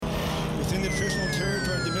traditional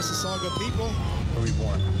territory of the Mississauga people. Where were you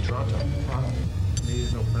born? Toronto.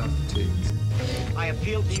 There's no pronounced T. I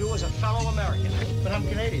appeal to you as a fellow American. But I'm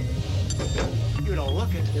Canadian. You don't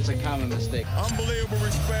look it. It's a common mistake. Unbelievable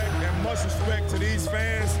respect and much respect to these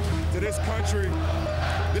fans, to this country.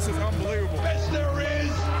 This is unbelievable. Best there is,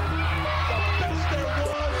 the best there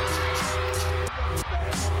was, the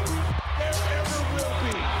best there ever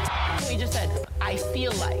will be. You just said, I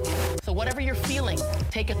feel like. So whatever you're feeling,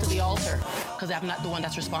 take it to the altar, because I'm not the one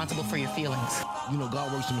that's responsible for your feelings. You know,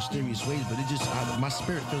 God works in mysterious ways, but it just, my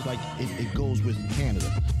spirit feels like it goes with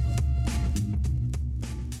Canada.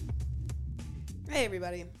 Hey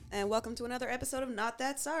everybody, and welcome to another episode of Not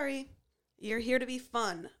That Sorry. You're here to be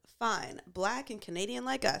fun, fine, black, and Canadian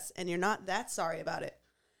like us, and you're not that sorry about it.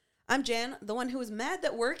 I'm Jan, the one who is mad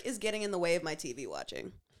that work is getting in the way of my TV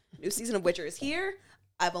watching. New season of Witcher is here.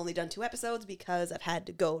 I've only done 2 episodes because I've had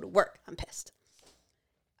to go to work. I'm pissed.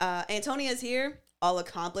 Antonia is here, all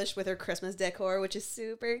accomplished with her Christmas decor, which is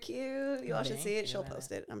super cute. You all should see it. She'll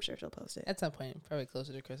post it. I'm sure she'll post it. At some point, probably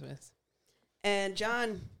closer to Christmas. And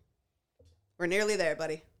John, we're nearly there,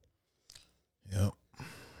 buddy. Yep.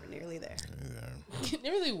 We're nearly there.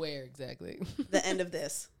 Nearly where exactly? The end of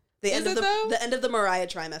this. The end of the Mariah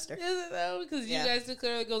trimester. Is it though? Because you guys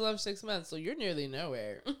declare it goes on for 6 months, so you're nearly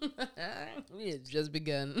nowhere. We had just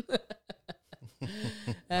begun.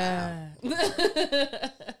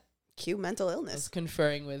 Cue mental I was illness.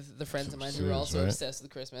 conferring with the friends of mine who were also obsessed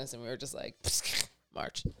with Christmas, and we were just like,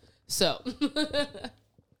 March. So. Bunch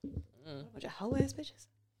of hoe ass bitches.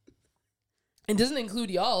 It doesn't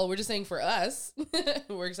include y'all. We're just saying for us.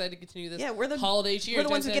 We're excited to continue this holiday cheer. We're the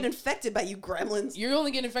ones who get infected by you gremlins. You're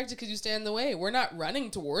only getting infected because you stand in the way. We're not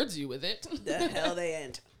running towards you with it. The hell they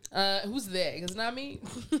ain't. Who's they? Because not me.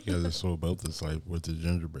 You guys are so about this life with the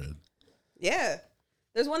gingerbread. Yeah.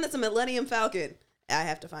 There's one that's a Millennium Falcon. I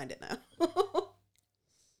have to find it now.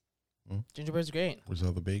 Gingerbread's great. Where's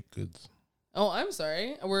all the baked goods? Oh, I'm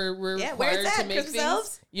sorry. We're where's required that, to make Christmas things.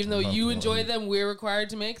 elves? Even though you enjoy them, we're required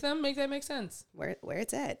to make them. Make that make sense. Where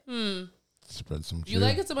it's at. Spread some cheer. If you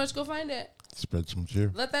like it so much, go find it. Spread some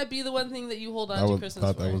cheer. Let that be the one thing that you hold on to Christmas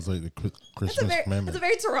thought for. that was like the Christmas commandment. That's a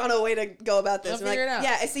very Toronto way to go about this. I'll figure it out.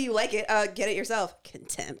 Yeah, I see you like it. Get it yourself.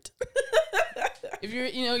 Contempt. If you're,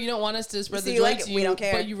 you don't want us to spread the you joy like to it, you, we don't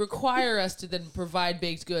care. but you require us to then provide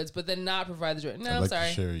baked goods, but then not provide the joy. No, I'd I'm like sorry.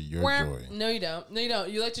 to share your joy. No, you don't. No, you don't.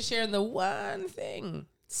 You like to share in the one thing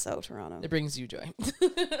So Toronto. that brings you joy.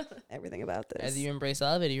 Everything about this. Either you embrace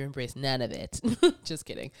all of it or you embrace none of it. Just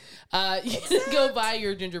kidding. You can go buy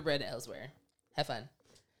your gingerbread elsewhere. Have fun.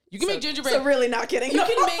 You can make gingerbread. So really not kidding.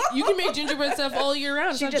 You can make gingerbread stuff all year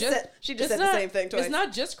round. She just said the same thing twice. It's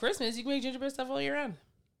not just Christmas. You can make gingerbread stuff all year round.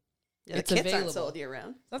 Yeah, it's the kits available. aren't sold year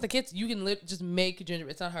round. It's not the kits. You can just make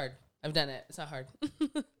gingerbread. It's not hard. I've done it. It's not hard.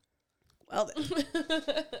 Well then,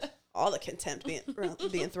 all the contempt being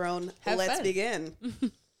thrown. Have Let's fun. begin.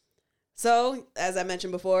 So, as I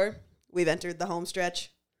mentioned before, we've entered the home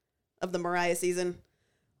stretch of the Mariah season.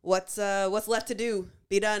 What's left to do?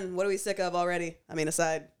 Be done. What are we sick of already? I mean,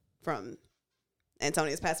 aside from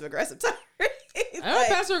Antonia's passive aggressive tirade. I'm not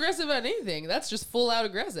passive aggressive about anything. That's just full out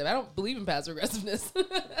aggressive. I don't believe in passive aggressiveness.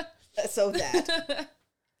 So that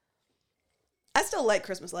I still like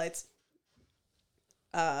Christmas lights.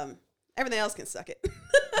 Everything else can suck it.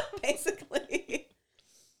 Basically.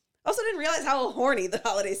 Also didn't realize how horny the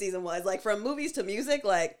holiday season was. Like from movies to music,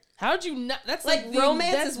 like how'd you not? That's like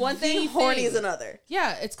romance is one thing, horny is another.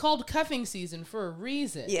 Yeah, it's called cuffing season for a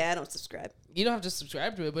reason. Yeah, I don't subscribe. You don't have to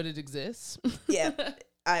subscribe to it, but it exists. Yeah,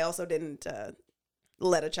 I also didn't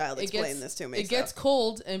let a child explain this to me. It gets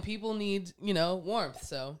cold and people need, warmth.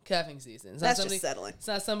 So cuffing season. That's just settling. It's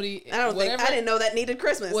not somebody. I didn't know that needed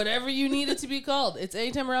Christmas. Whatever you need it to be called. It's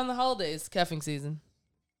anytime around the holidays, cuffing season.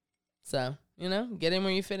 So, get in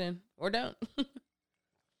where you fit in or don't.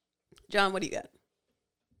 John, what do you got?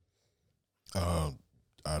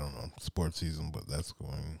 I don't know. Sports season, but that's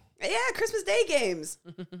going. Yeah, Christmas Day games.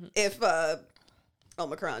 If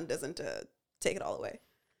Omicron doesn't take it all away.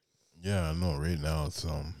 Yeah, I know. Right now, it's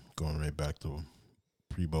going right back to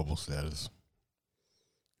pre-bubble status.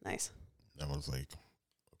 Nice. That was like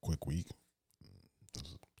a quick week.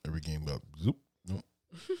 Every game got zoop. Nope.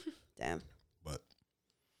 Damn. But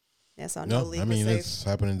yeah, so no league. I mean, it's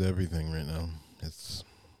happening to everything right now. It's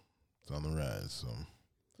on the rise. So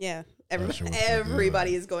yeah,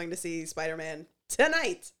 everybody is going to see Spider-Man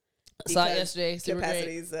tonight. I saw it yesterday. Super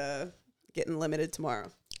capacity's getting limited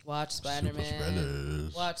tomorrow. Watch Spider-Man.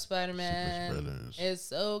 Watch Spider-Man. It's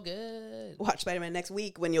so good. Watch Spider-Man next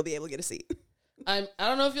week when you'll be able to get a seat. I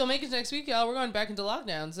don't know if you'll make it next week, y'all. We're going back into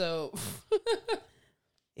lockdown, so.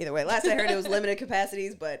 Either way, last I heard it was limited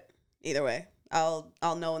capacities, but Either way, I'll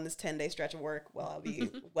know in this 10-day stretch of work while I'll be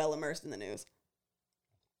well immersed in the news.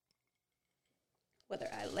 Whether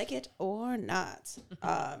I like it or not.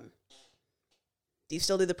 Do you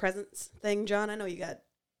still do the presents thing, John? I know you got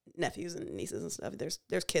nephews and nieces and stuff.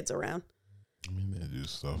 There's kids around. I mean, they do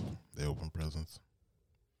stuff. They open presents.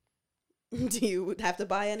 Do you have to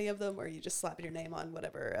buy any of them, or are you just slapping your name on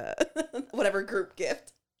whatever whatever group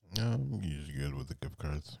gift? No, I'm usually good with the gift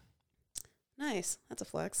cards. Nice. That's a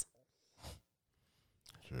flex.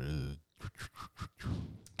 Sure is.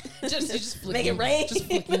 just Make it rain. Just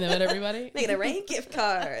flicking them at everybody. Make it rain gift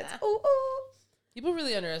cards. Ooh, ooh. People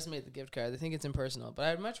really underestimate the gift card. They think it's impersonal, but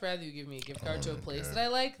I'd much rather you give me a gift card to a place that I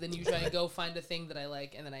like than you try and go find a thing that I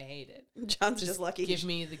like and then I hate it. John's just lucky. Give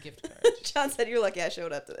me the gift card. John said, "You're lucky I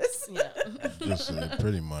showed up to this." Yeah. Just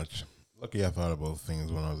pretty much. Lucky I thought about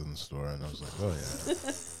things when I was in the store, and I was like, oh,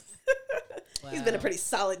 yeah. He's been a pretty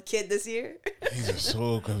solid kid this year. These are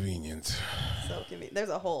so convenient. So convenient. There's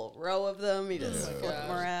a whole row of them. You just flip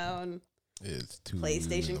them around. It's 2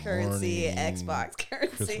 PlayStation in the currency, morning, Xbox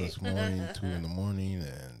currency. Christmas morning, 2 in the morning,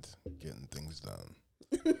 and getting things done.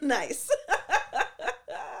 Nice.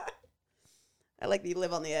 I like that you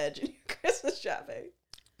live on the edge in your Christmas shopping.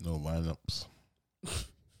 No lineups.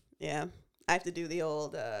 Yeah. I have to do the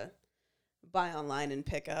old buy online and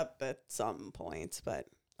pick up at some point, but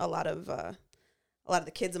a lot of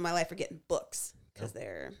the kids in my life are getting books because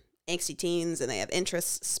they're angsty teens and they have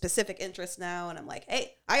specific interests now, and I'm like,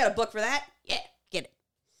 hey, I got a book for that. Yeah, get it.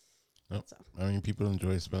 Yep. So. I mean, people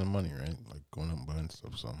enjoy spending money, right? Like going out and buying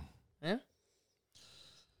stuff. So yeah,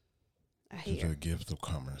 I hear. It's a gift of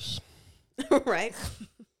commerce, right?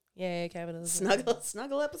 Yay, capitalism.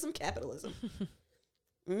 Snuggle up with some capitalism.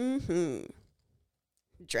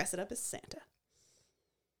 Dress it up as Santa.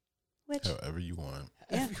 Which, however you want.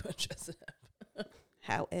 Yeah. Everyone dress it up.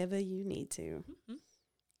 However you need to.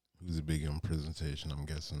 Who's big on presentation? I'm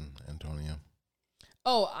guessing Antonia.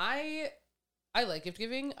 Oh, I like gift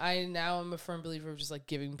giving. I now am a firm believer of just like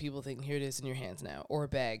giving people things. Here it is in your hands now, or a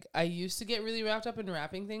bag. I used to get really wrapped up in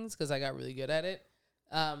wrapping things because I got really good at it.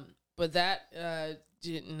 But that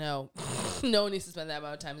didn't know. No one needs to spend that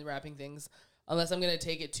amount of time wrapping things unless I'm gonna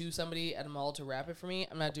take it to somebody at a mall to wrap it for me.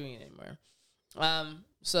 I'm not doing it anymore.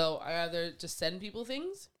 So I either just send people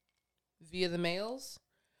things via the mails,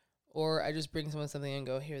 or I just bring someone something and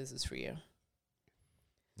go, here, this is for you.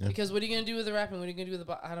 Yeah. Because what are you going to do with the wrapping? What are you going to do with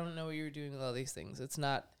the I don't know what you're doing with all these things. It's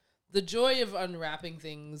not the joy of unwrapping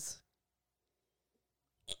things.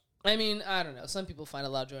 I mean, I don't know. Some people find a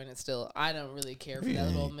lot of joy in it still. I don't really care for that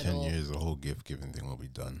little middle. 10 years, the whole gift-giving thing will be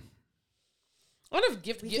done. What if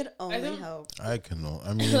gift? We could only hope. I can.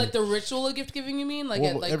 I mean, like the ritual of gift giving. You mean like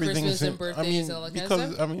at like Christmas and birthdays and all that kind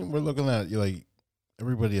of stuff? I mean, we're looking at like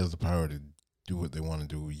everybody has the power to do what they want to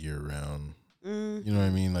do year round. You know what I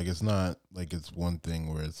mean? Like it's not like it's one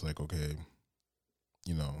thing where it's like okay,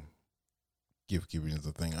 you know, gift giving is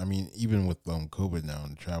a thing. I mean, even with COVID now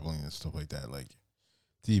and traveling and stuff like that, like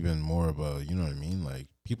it's even more of a, you know what I mean? Like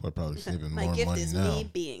people are probably saving more money now. My gift is me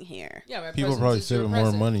being here. Yeah, people are probably saving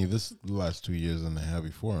more money the last 2 years than they have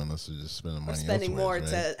before, unless they're just spending money. Spending more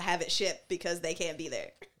to have it shipped because they can't be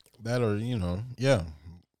there. That or yeah,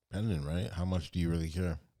 depending, right? How much do you really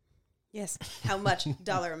care? Yes. How much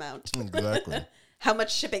dollar amount? Exactly. How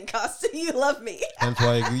much shipping costs do you love me? Hence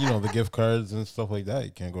why the gift cards and stuff like that,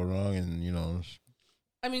 you can't go wrong, and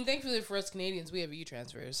I mean, thankfully for us Canadians, we have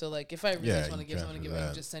e-transfers. So, like, if I really just want to give someone a gift, I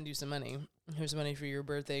can just send you some money. Here's some money for your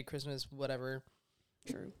birthday, Christmas, whatever.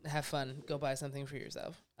 True. Have fun. Go buy something for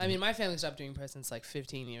yourself. I mean, my family stopped doing presents like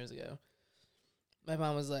 15 years ago. My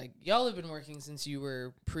mom was like, y'all have been working since you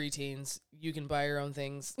were preteens. You can buy your own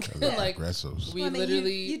things. Like, aggressives. We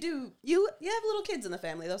literally... You have little kids in the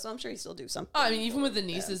family, though, so I'm sure you still do something. Oh, I mean, even with the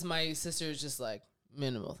nieces, my sister is just like,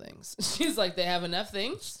 minimal things. She's like, they have enough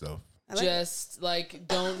things. Stuff. Just like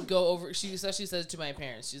don't go over. She especially says to my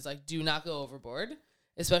parents, she's like, do not go overboard,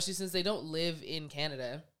 especially since they don't live in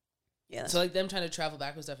Canada. Yeah. So like them trying to travel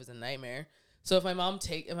back with stuff is a nightmare. So if my mom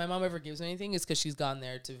ever gives me anything, it's because she's gone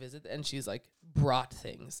there to visit and she's like brought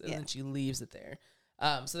things and then she leaves it there.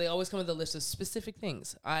 So they always come with a list of specific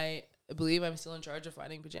things. I believe I'm still in charge of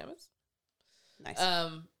finding pajamas. Nice.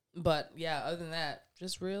 But yeah, other than that,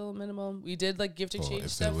 just real minimal. We did like gift exchange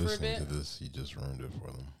stuff for a bit. If they're listening to this, you just ruined it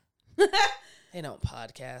for them. They don't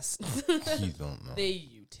podcast. You don't know. They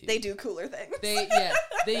YouTube. They do cooler things. They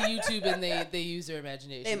YouTube and they use their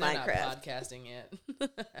imagination. They're Minecraft. Not podcasting yet.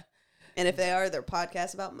 And if they are, they're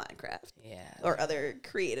podcasts about Minecraft. Yeah. Or other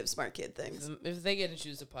creative smart kid things. If they get to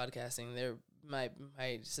choose to podcasting, they're my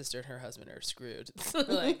sister and her husband are screwed.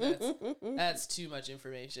 Like that's too much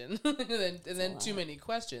information, and then too many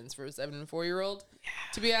questions for a 7 and 4-year-old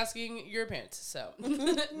to be asking your parents. So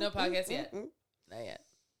no podcast yet, not yet.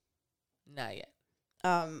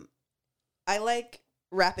 I like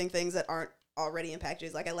wrapping things that aren't already in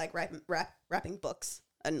packages. Like I like wrapping books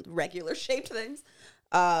and regular shaped things.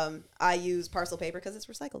 I use parcel paper because it's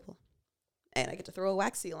recyclable, and I get to throw a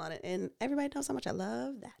wax seal on it, and everybody knows how much I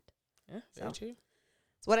love that. Yeah, very true.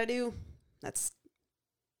 It's what I do. That's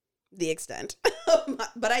the extent.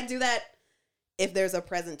 But I do that if there's a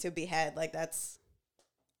present to be had. Like that's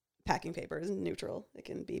packing paper is neutral. It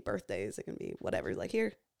can be birthdays. It can be whatever. Like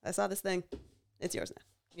here, I saw this thing. It's yours now.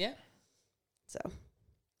 Yeah. So.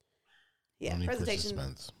 Yeah. Only presentation. For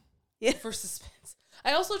suspense. Yeah. For suspense.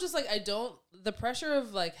 I also just like the pressure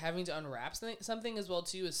of like having to unwrap something as well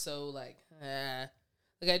too is so like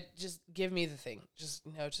I just give me the thing. Just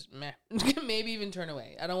meh. Maybe even turn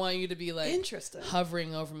away. I don't want you to be like interesting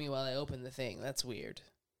hovering over me while I open the thing. That's weird.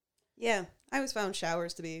 Yeah. I always found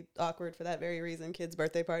showers to be awkward for that very reason. Kids'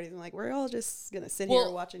 birthday parties. I'm like, we're all just gonna sit here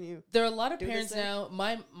watching you. There are a lot of parents now.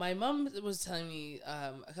 My mom was telling me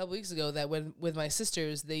a couple weeks ago that with my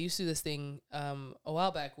sisters, they used to do this thing a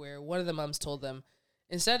while back where one of the moms told them,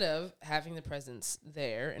 instead of having the presents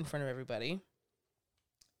there in front of everybody,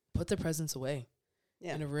 put the presents away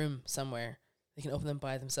in a room somewhere. They can open them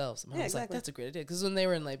by themselves. And I was like, that's a great idea. Because when they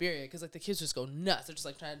were in Liberia, because like the kids just go nuts. They're just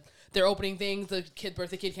like they're opening things. The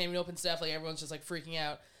birthday kid can't even open stuff. Like everyone's just like freaking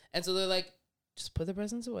out. And so they're like, just put the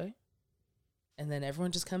presents away. And then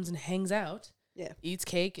everyone just comes and hangs out. Yeah. Eats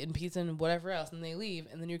cake and pizza and whatever else. And they leave.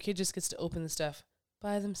 And then your kid just gets to open the stuff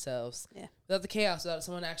by themselves. Yeah. Without the chaos, without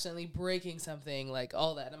someone accidentally breaking something, like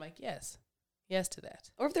all that. And I'm like, yes. Yes to that.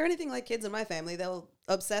 Or if they're anything like kids in my family, they'll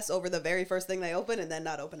obsess over the very first thing they open and then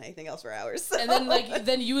not open anything else for hours. So. And then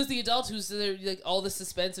then you as the adult who's there, like all the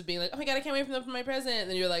suspense of being like, oh my god, I can't wait for them to open my present. And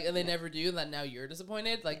then you're like, and they never do. And then now you're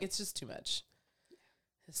disappointed. Like it's just too much.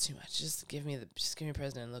 It's too much. Just give me a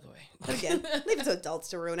present and look away. But again, leave it to adults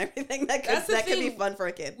to ruin everything. That could be fun for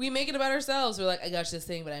a kid. We make it about ourselves. We're like, I got you this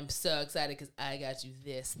thing, but I'm so excited because I got you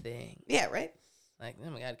this thing. Yeah, right. Like,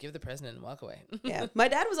 oh my god, give the present and walk away. Yeah, my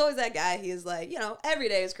dad was always that guy. He was like, every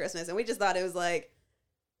day is Christmas, and we just thought it was like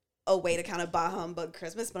a way to kind of bah humbug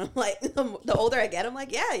Christmas. But I'm like, the older I get, I'm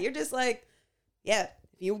like, yeah, you're just like, yeah,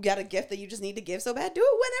 if you got a gift that you just need to give so bad, do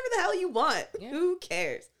it whenever the hell you want. Yeah. Who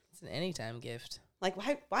cares? It's an anytime gift. Like,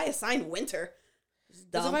 why assign winter?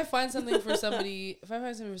 Because if I find something for somebody,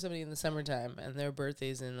 in the summertime and their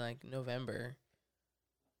birthday's in like November,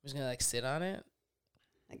 I'm just gonna like sit on it.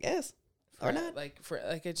 I guess. Or not.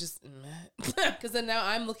 It just, because then now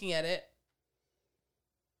I'm looking at it.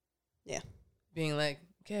 Yeah. Being like,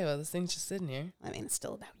 okay, well, this thing's just sitting here. I mean, it's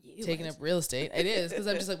still about you. Taking up real estate. It is, because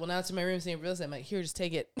I'm just like, well, now it's in my room saying real estate. I'm like, here, just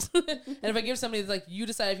take it. And if I give somebody, it's like, you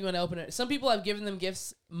decide if you want to open it. Some people, I've given them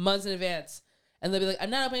gifts months in advance. And they'll be like, I'm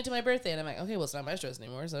not opening it to my birthday. And I'm like, okay, well, it's not my stress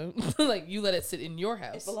anymore. So, like, you let it sit in your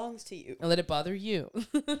house. It belongs to you. And let it bother you.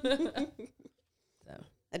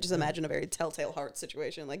 I just imagine a very Telltale Heart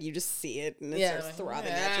situation. Like, you just see it, and it starts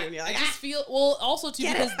throbbing at you, and you're like, I just feel, well, also, too,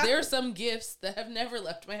 because there are some gifts that have never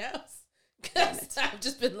left my house. Because I've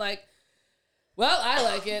just been like, well, I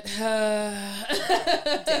like it.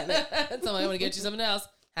 Damn it. So I'm going to get you something else.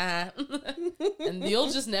 And you'll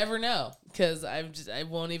just never know, because I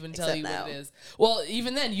won't even tell you what it is. Well,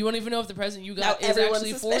 even then, you won't even know if the present you got is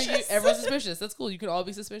actually for you. Everyone's suspicious. That's cool. You can all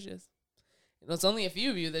be suspicious. It's only a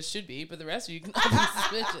few of you that should be, but the rest of you can all be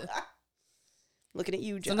suspicious. Looking at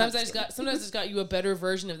you, John. Sometimes I just got you a better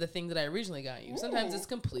version of the thing that I originally got you. Sometimes it's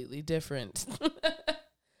completely different.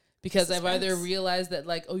 Because I've either realized that,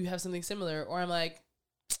 like, oh, you have something similar, or I'm like,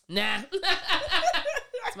 nah,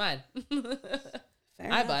 it's mine.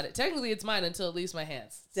 I bought it. Technically, it's mine until it leaves my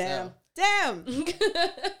hands. Damn. So. Damn.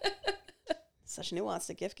 Such nuance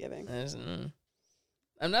to gift giving.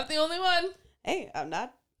 I'm not the only one. Hey, I'm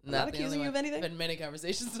not accusing you of anything. I've had many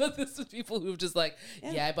conversations about this with people who've just like,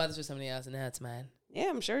 yeah, I bought this for somebody else, and now it's mine. Yeah,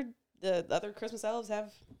 I'm sure the other Christmas elves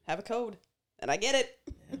have a code, and I get it.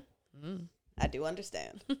 Yeah. I do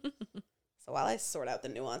understand. So while I sort out the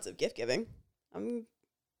nuance of gift giving, I'm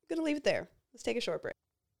going to leave it there. Let's take a short break.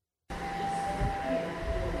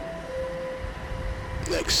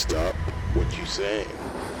 Next up, what you saying?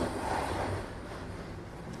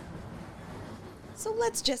 So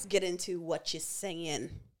let's just get into what you're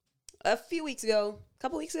saying. A couple weeks ago,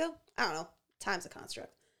 I don't know, time's a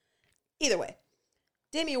construct. Either way,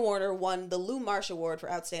 Damian Warner won the Lou Marsh Award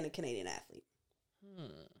for Outstanding Canadian Athlete.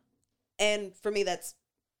 And for me, that's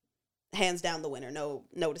hands down the winner.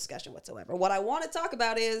 No discussion whatsoever. What I want to talk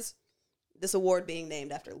about is this award being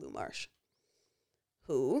named after Lou Marsh.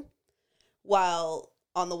 who, while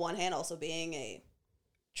on the one hand also being a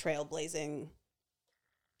trailblazing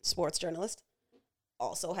sports journalist,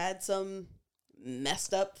 also had some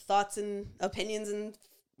messed up thoughts and opinions and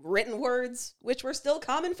written words, which were still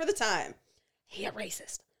common for the time. He a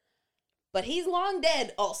racist. But he's long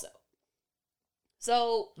dead also.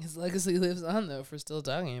 So his legacy lives on, though, for still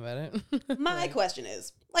talking about it. my question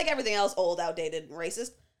is, like everything else old, outdated, and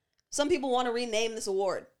racist, some people want to rename this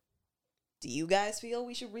award. Do you guys feel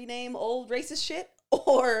we should rename old racist shit?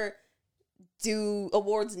 Or do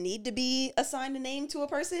awards need to be assigned a name to a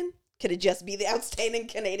person? Could it just be the Outstanding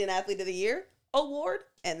Canadian Athlete of the Year award,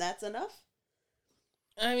 and that's enough?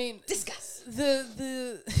 I mean, discuss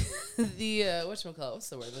the whatchamacallit, what's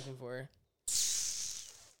the word I'm looking for?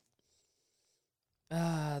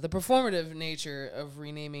 The performative nature of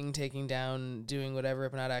renaming, taking down, doing whatever,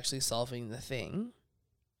 but not actually solving the thing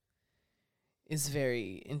is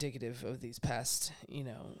very indicative of these past,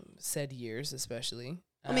 said years, especially.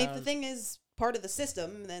 I mean, if the thing is part of the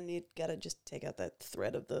system, then you gotta just take out that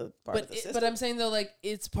thread of the part of the system. But I'm saying, though, like,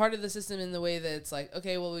 it's part of the system in the way that it's like,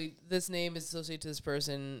 okay, well, this name is associated to this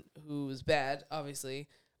person who's bad, obviously,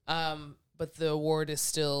 but the award is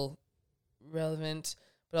still relevant.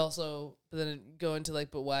 But then go into, like,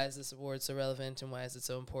 but why is this award so relevant and why is it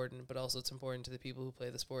so important? But also it's important to the people who play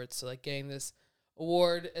the sports. So, like, getting this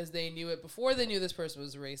award as they knew it before they knew this person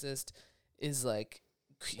was racist is, like,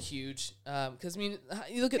 huge. Because, I mean,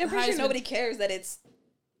 you look at I'm the pretty Heisman. sure nobody cares that it's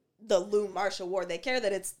the Lou Marsh Award. They care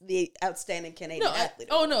that it's the Outstanding Canadian Athlete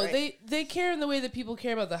Award. No, right? they care in the way that people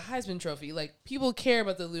care about the Heisman Trophy. Like, people care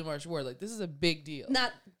about the Lou Marsh Award. Like, this is a big deal.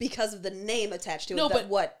 Not because of the name attached to it. No, but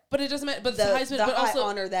but it doesn't matter. But the Heisman, the but high also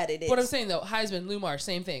honor that it is. What I'm saying though, Heisman, Lou Marsh,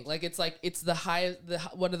 same thing. Like, it's the highest,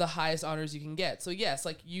 one of the highest honors you can get. So yes,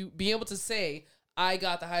 like, you being able to say I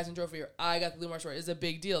got the Heisman Trophy or I got the Lou Marsh Award is a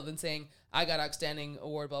big deal than saying I got Outstanding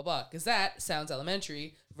Award, blah blah. Because that sounds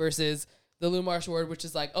elementary versus the Lou Marsh Award, which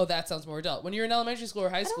is like, oh, that sounds more adult. When you're in elementary school or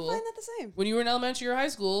high school, I don't find that the same. When you were in elementary or high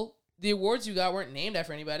school, the awards you got weren't named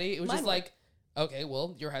after anybody. It was just like, okay,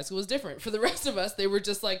 well, your high school was different. For the rest of us, they were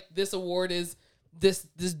just like, this award is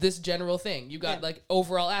this general thing. You got like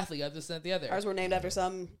overall athlete, you got this and the other. Ours were named after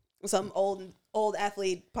some old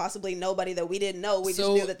athlete, possibly nobody that we didn't know. We just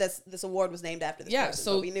knew that this award was named after this person.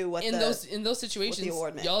 So but we knew what in those situations,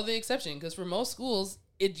 award meant. y'all the exception, because for most schools,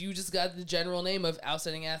 you just got the general name of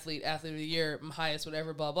Outstanding Athlete, Athlete of the Year, highest,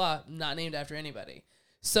 whatever, blah blah, not named after anybody.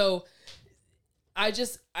 So I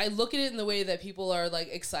look at it in the way that people are like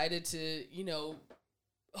excited to,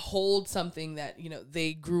 hold something that,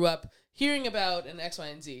 they grew up hearing about in X, Y,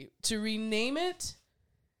 and Z. To rename it,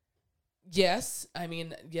 yes, I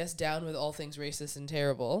mean, yes, down with all things racist and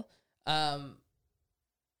terrible. I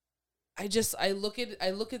look at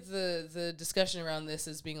the discussion around this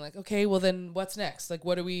as being like, okay, well then what's next? Like,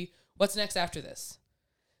 what's next after this?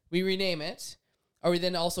 We rename it. Are we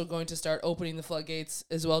then also going to start opening the floodgates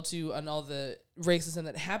as well to on all the racism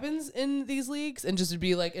that happens in these leagues and just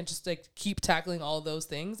keep tackling all of those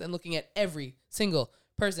things and looking at every single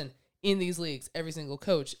person in these leagues, every single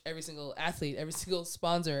coach, every single athlete, every single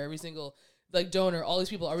sponsor, every single like donor, all these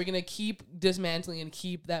people? Are we going to keep dismantling and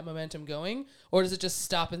keep that momentum going, or does it just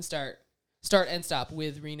stop and start and stop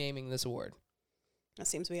with renaming this award? That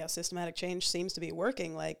seems to be how systematic change seems to be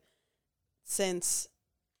working. Like, since,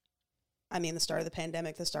 I mean, the start of the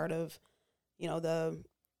pandemic, the start of, the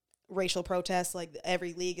racial protests, like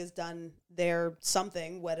every league has done their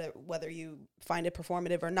something, whether you find it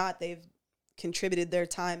performative or not, they've contributed their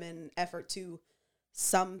time and effort to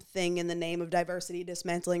something in the name of diversity,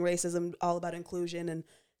 dismantling racism, all about inclusion and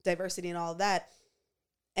diversity and all of that.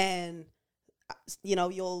 And,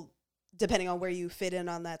 you'll, depending on where you fit in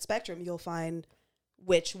on that spectrum, you'll find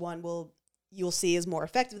which one you'll see is more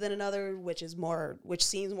effective than another, which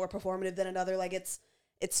seems more performative than another. Like, it's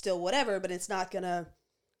still whatever, but it's not gonna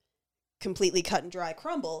completely cut and dry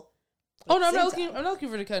crumble. Oh no, I'm not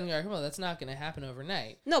looking for the cut and dry crumble. That's not gonna happen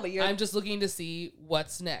overnight. No, but I'm just looking to see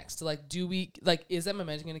what's next. Like, is that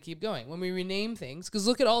momentum gonna keep going when we rename things? Because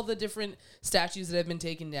look at all the different statues that have been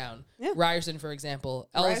taken down. Yeah. Ryerson, for example.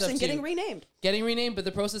 Ryerson getting renamed. But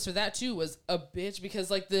the process for that too was a bitch,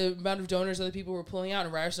 because like the amount of donors other people were pulling out,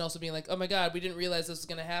 and Ryerson also being like, oh my God, we didn't realize this was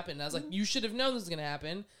gonna happen. And I was like, you should have known this was gonna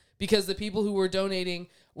happen, because the people who were donating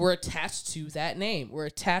were attached to that name, were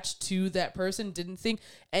attached to that person, didn't think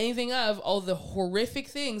anything of all the horrific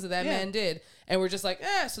things that man did, and were just like,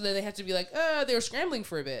 so then they had to be like, they were scrambling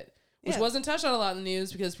for a bit, which wasn't touched on a lot in the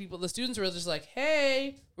news, because the students were just like,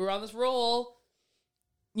 hey, we're on this roll.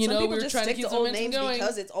 Some people just trying to keep the old names going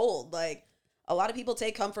because it's old. Like, a lot of people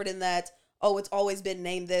take comfort in that, oh, it's always been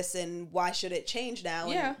named this and why should it change now?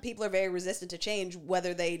 Yeah. And people are very resistant to change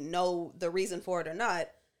whether they know the reason for it or not,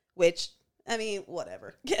 which, I mean,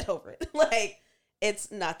 whatever. Get over it. Like,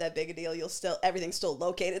 it's not that big a deal. Everything's still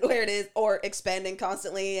located where it is or expanding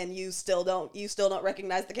constantly, and you still don't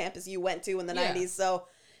recognize the campus you went to in the 90s. So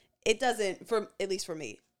it doesn't, at least for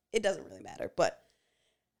me, it doesn't really matter. But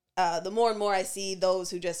the more and more I see those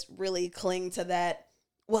who just really cling to that,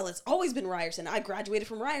 well, it's always been Ryerson. I graduated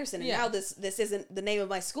from Ryerson, and now this isn't the name of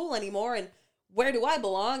my school anymore. And where do I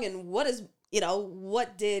belong? And what is,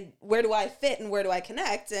 where do I fit and where do I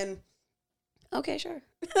connect? And okay, sure.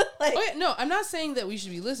 No, I'm not saying that we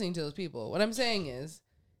should be listening to those people. What I'm saying is,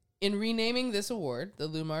 in renaming this award, the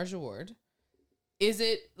Lou Marge Award, is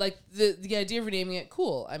it like the idea of renaming it?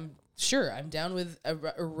 Cool. I'm down with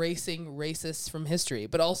erasing racists from history,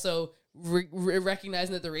 but also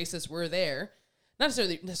recognizing that the racists were there. Not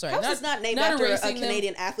necessarily. Sorry, it's not named after a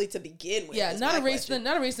Canadian athlete to begin with. Yeah, not erasing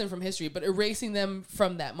them from history, but erasing them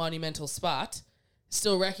from that monumental spot.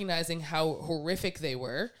 Still recognizing how horrific they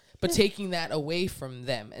were, but taking that away from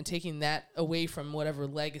them and taking that away from whatever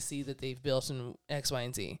legacy that they've built in X, Y,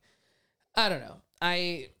 and Z. I don't know.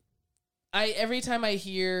 I every time I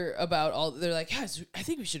hear about they're like, yeah, I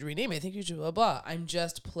think we should rename it. I think we should blah blah. I'm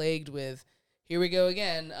just plagued with. Here we go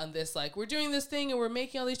again on this, like, we're doing this thing and we're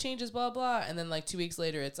making all these changes, blah, blah. And then, like, 2 weeks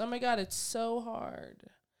later, it's, oh, my God, it's so hard.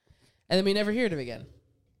 And then we never hear it again.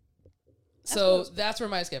 That's where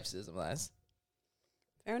my skepticism lies.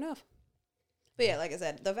 Fair enough. But, yeah, like I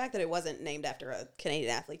said, the fact that it wasn't named after a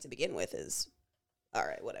Canadian athlete to begin with is, all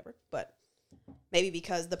right, whatever. But maybe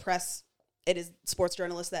because the press, it is sports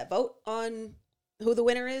journalists that vote on who the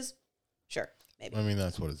winner is. Sure. Maybe. I mean,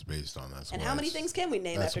 that's what it's based on. And how many things can we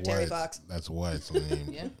name after Terry Fox? That's why it's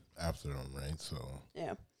named after them, right? So,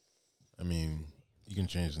 yeah. I mean, you can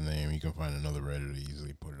change the name. You can find another writer to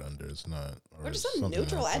easily put it under. It's not. Or just some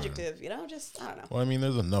neutral adjective, just, I don't know. Well, I mean,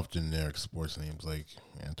 there's enough generic sports names like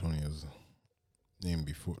Antonia's name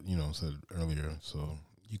before, said earlier. So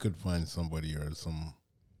you could find somebody or some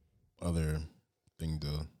other thing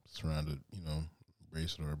to surround it,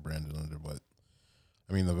 bracelet or brand it under, but.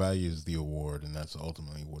 I mean, the value is the award, and that's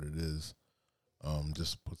ultimately what it is.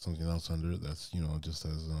 Just put something else under it that's, just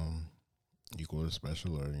as equal or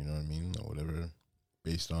special or, you know what I mean, or whatever,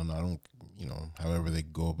 based on, however they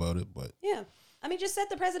go about it, but. Yeah. I mean, just set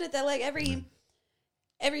the precedent that, like, every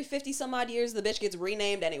 50-some-odd years, the bitch gets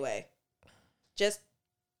renamed anyway. Just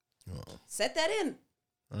set that in.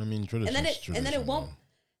 I mean, tradition. And then it won't.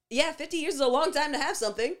 Yeah, 50 years is a long time to have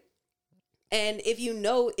something. And if you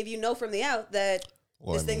know from the out that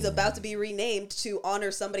this thing's about to be renamed to honor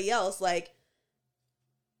somebody else, like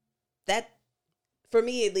that, for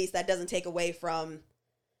me at least, that doesn't take away from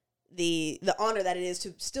the honor that it is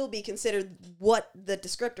to still be considered what the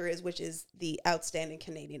descriptor is, which is the outstanding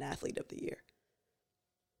Canadian athlete of the year.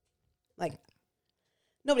 Like,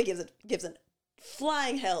 nobody gives a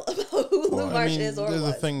flying hell about who Lou Marge is or there's was.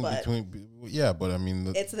 A thing but I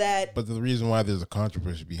mean, it's that. But the reason why there's a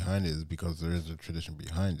controversy behind it is because there is a tradition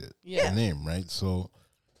behind it. Yeah. The name, right? So,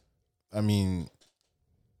 I mean,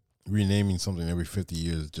 renaming something every 50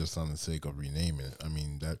 years just on the sake of renaming it, I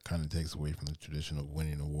mean, that kind of takes away from the tradition of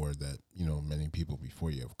winning an award that, many people before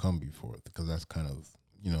you have come before, because that's kind of,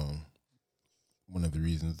 one of the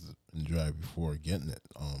reasons and drive before getting it.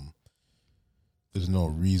 There's no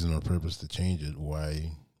reason or purpose to change it.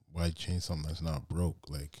 Why change something that's not broke?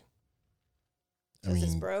 Like, I mean,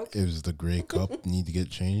 it's broke? Is the Grey Cup need to get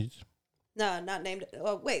changed? No, not named.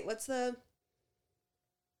 Oh, wait, what's the?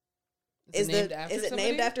 Is it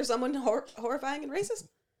named after someone horrifying and racist?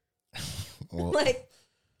 Well, like,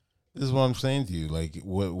 this is what I'm saying to you. Like,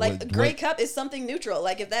 what? Like, Grey Cup is something neutral.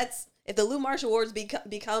 Like, if the Lou Marge Awards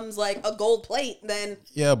becomes like a gold plate, then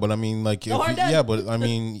yeah, but I mean, like, but I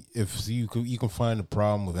mean, if you can find a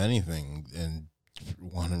problem with anything and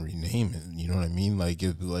want to rename it, you know what I mean? Like,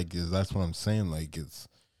 that's what I'm saying. Like, it's.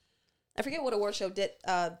 I forget what award show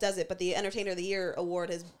does it, but the Entertainer of the Year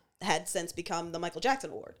award had since become the Michael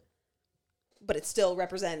Jackson Award, but it still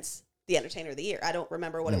represents the Entertainer of the Year. I don't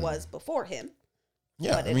remember what it was before him.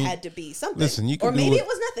 Yeah, but it had to be something. Listen, you can or maybe it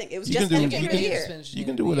was nothing. It was just Entertainer of the Year. You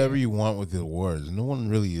can do whatever you want with the awards. No one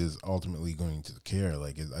really is ultimately going to care.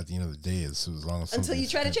 Like, at the end of the day, as long as until you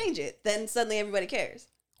try to change it, then suddenly everybody cares.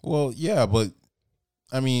 Well, yeah, but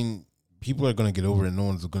I mean, people are going to get over it. No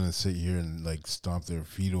one's going to sit here and like stomp their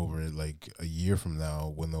feet over it like a year from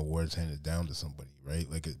now when the award's handed down to somebody, right?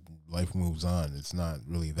 Like, life moves on. It's not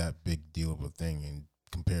really that big deal of a thing in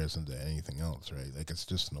comparison to anything else, right? Like, it's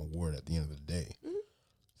just an award at the end of the day. Mm-hmm.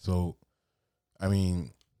 So, I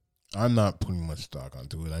mean, I'm not putting much stock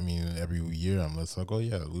onto it. I mean, every year I'm just like, oh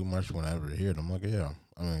yeah, Lou Marsh. When I ever hear it, I'm like, yeah.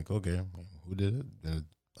 I'm like, okay, who did it?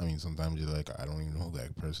 I mean, sometimes you're like, I don't even know who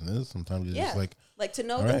that person is. Sometimes you're just like to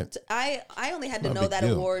know. right. I only had to know that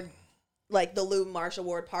deal. award, like the Lou Marsh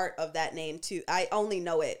Award part of that name too. I only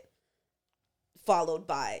know it followed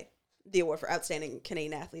by the award for Outstanding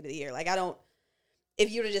Canadian Athlete of the Year. Like I don't. If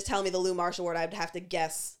you were to just tell me the Lou Marsh Award, I'd have to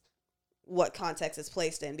guess what context it's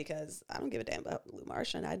placed in because I don't give a damn about Lou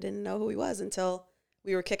Marsh and I didn't know who he was until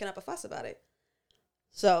we were kicking up a fuss about it.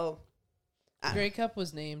 So, Grey Cup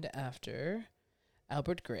was named after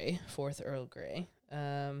Albert Grey, 4th Earl Grey.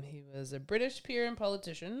 He was a British peer and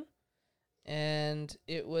politician, and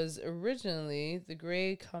it was originally the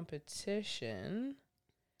Grey competition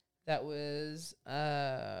that was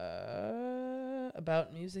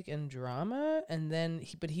about music and drama, and then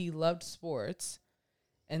he loved sports.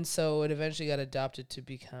 And so it eventually got adopted to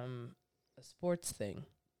become a sports thing.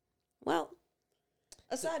 Well,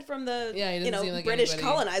 aside from the like British anybody.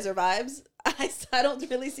 colonizer vibes, I don't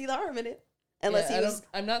really see the harm in it. Unless he was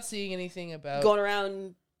I'm not seeing anything about going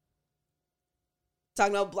around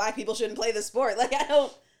talking about black people shouldn't play this sport. Like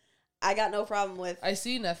I got no problem with. I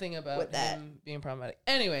see nothing about with that. him being problematic.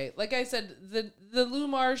 Anyway, like I said, the Lou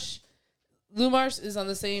Marsh is on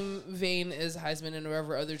the same vein as Heisman and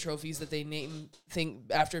whatever other trophies that they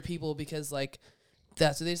think after people because like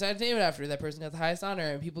that's what they decided to name it after. That person got the highest honor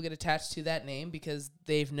and people get attached to that name because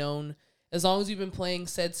they've known as long as you've been playing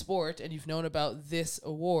said sport and you've known about this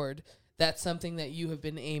award, that's something that you have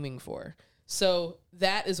been aiming for. So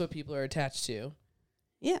that is what people are attached to.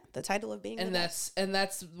 Yeah, the title of being and that's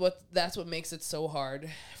what makes it so hard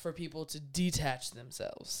for people to detach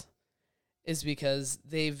themselves. Is because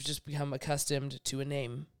they've just become accustomed to a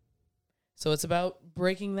name. So it's about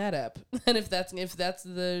breaking that up. And if that's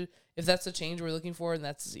the change we're looking for and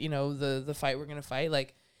that's, the fight we're going to fight,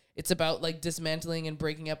 like it's about like dismantling and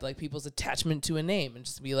breaking up like people's attachment to a name and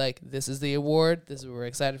just be like, this is the award, this is what we're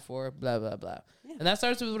excited for, blah, blah, blah. Yeah. And that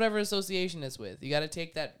starts with whatever association it's with. You got to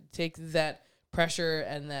take that pressure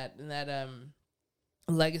and that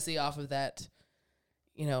legacy off of that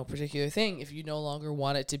particular thing if you no longer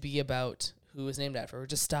want it to be about who was named after, or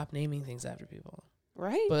just stop naming things after people.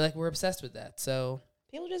 Right. But like we're obsessed with that. So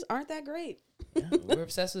people just aren't that great. Yeah, we're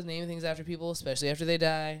obsessed with naming things after people, especially after they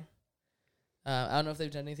die. I don't know if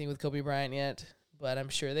they've done anything with Kobe Bryant yet, but I'm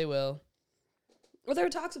sure they will. Well, there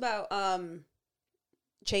were talks about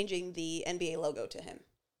changing the NBA logo to him.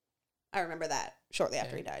 I remember that shortly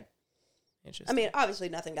after he died. Interesting. I mean, obviously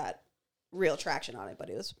nothing got real traction on it, but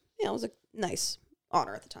it was, it was a nice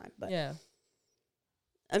honor at the time. But yeah.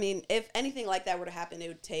 I mean, if anything like that were to happen, it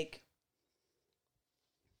would take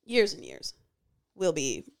years and years. We'll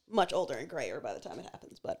be much older and grayer by the time it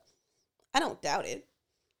happens, but I don't doubt it.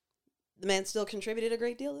 The man still contributed a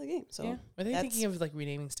great deal to the game. So yeah. Are they thinking of like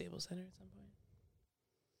renaming Staples Center at some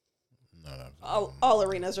point? No. All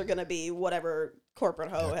arenas are going to be whatever corporate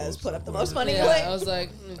hoe has put up the most money yeah, away. I was like,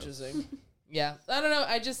 interesting. Yeah. I don't know.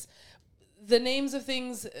 The names of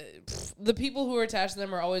things, the people who are attached to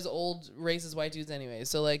them are always old, racist white dudes anyway.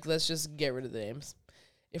 So, like, let's just get rid of the names.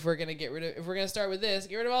 If we're going to start with this,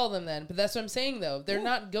 get rid of all of them then. But that's what I'm saying, though. They're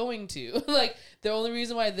not going to. Like, the only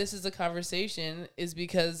reason why this is a conversation is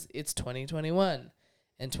because it's 2021.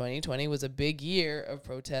 And 2020 was a big year of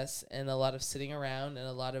protests and a lot of sitting around and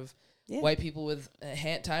a lot of white people with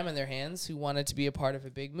time on their hands who wanted to be a part of a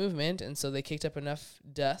big movement. And so they kicked up enough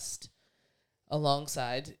dust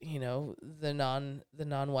alongside, the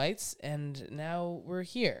non-whites, and now we're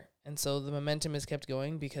here. And so the momentum is kept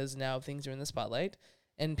going because now things are in the spotlight,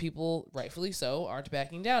 and people, rightfully so, aren't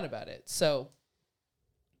backing down about it. So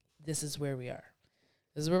this is where we are.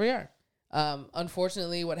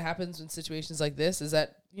 Unfortunately, what happens in situations like this is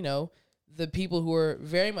that, the people who are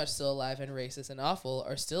very much still alive and racist and awful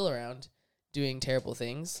are still around doing terrible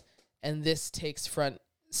things, and this takes front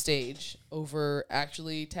stage over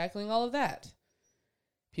actually tackling all of that.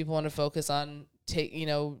 People want to focus on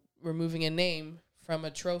removing a name from a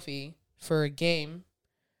trophy for a game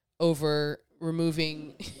over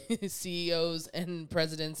removing CEOs and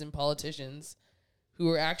presidents and politicians who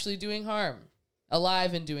are actually doing harm,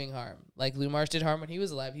 alive and doing harm. Like Lou Marsh did harm when he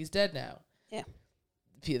was alive. He's dead now. Yeah.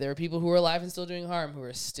 There are people who are alive and still doing harm who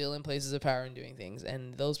are still in places of power and doing things.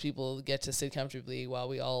 And those people get to sit comfortably while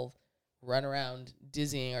we all run around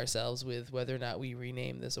dizzying ourselves with whether or not we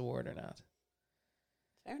rename this award or not.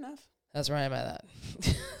 Fair enough. That's where I'm at.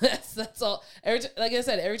 That's all. Like I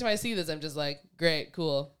said, every time I see this, I'm just like, great,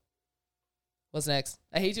 cool. What's next?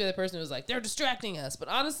 I hate to be the person who's like, they're distracting us. But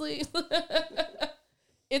honestly,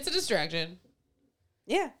 it's a distraction.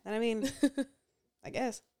 Yeah. And I mean, I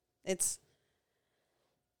guess it's,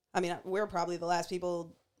 I mean, we're probably the last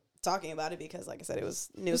people talking about it because, like I said, it was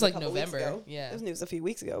news like a couple November. weeks ago. Yeah. It was news a few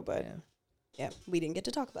weeks ago, but yeah, we didn't get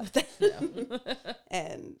to talk about that. No.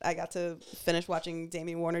 And I got to finish watching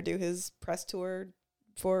Damian Warner do his press tour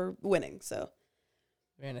for winning. So,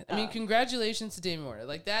 Very nice. I mean, congratulations to Damian Warner.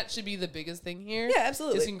 Like, that should be the biggest thing here. Yeah,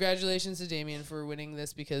 absolutely. Is congratulations to Damian for winning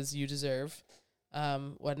this because you deserve.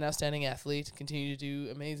 What an outstanding athlete. Continue to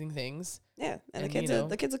do amazing things. Yeah, and And,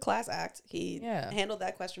 the kid's a class act. He handled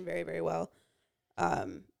that question very, very well.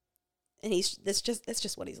 And it's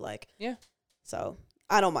just what he's like. Yeah. So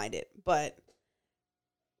I don't mind it, but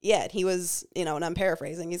yeah, he was, and I'm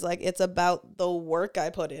paraphrasing. He's like, it's about the work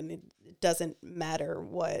I put in. It doesn't matter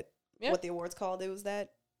what the award's called. It was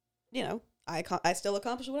that, I still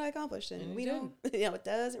accomplished what I accomplished, and we don't, it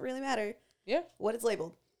doesn't really matter. Yeah. What it's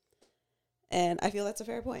labeled. And I feel that's a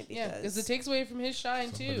fair point. Because it takes away from his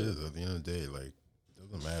shine too. It is at the end of the day. Like,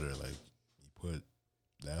 it doesn't matter. Like, you put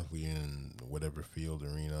the athlete in whatever field,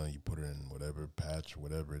 arena, you put it in whatever patch,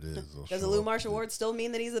 whatever it is. Does the Lou Marsh Award still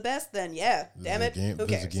mean that he's the best? Then yeah, damn it. Who cares?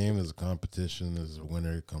 There's a game, there's a competition, there's a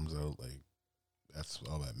winner comes out. Like, that's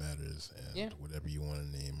all that matters. And whatever you want to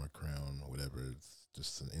name or crown or whatever, it's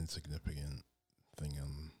just an insignificant thing.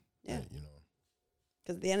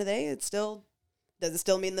 Because at the end of the day, it's still. Does it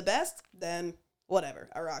still mean the best? Then whatever.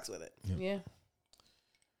 I rocks with it. Yeah.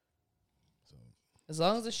 So, as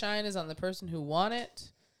long as the shine is on the person who won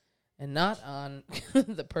it and not on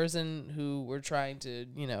the person who we're trying to,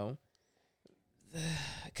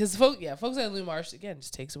 because folks like Lou Marsh, again,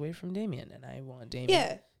 just takes away from Damian. And I want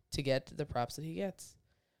Damian to get the props that he gets.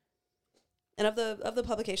 And of the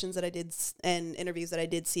publications that I did and interviews that I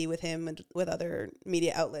did see with him and with other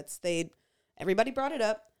media outlets, everybody brought it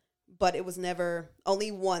up. But it was never,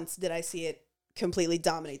 only once did I see it completely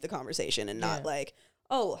dominate the conversation and not like,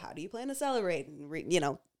 oh, how do you plan to celebrate?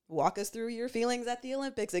 And, walk us through your feelings at the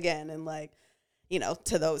Olympics again. And like,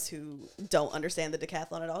 to those who don't understand the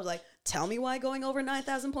decathlon at all, like, tell me why going over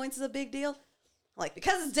 9,000 points is a big deal. Like,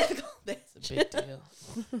 because it's difficult. It's a big deal.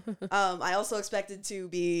 I also expected to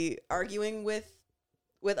be arguing with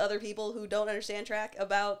other people who don't understand track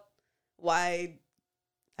about why...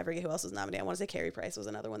 I forget who else was nominated. I want to say Carey Price was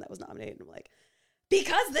another one that was nominated. I'm like,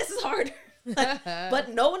 because this is hard. But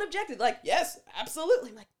no one objected. Like, yes, absolutely.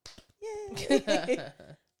 I'm like, yay.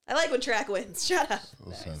 I like when track wins. Shut up.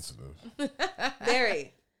 So sensitive.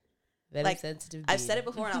 Very. Very sensitive. I've said it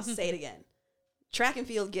before and I'll say it again. Track and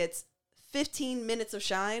field gets 15 minutes of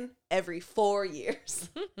shine every 4 years.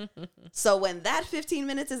 So when that 15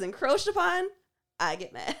 minutes is encroached upon, I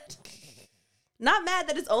get mad. Not mad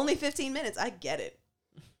that it's only 15 minutes. I get it.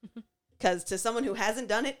 Because to someone who hasn't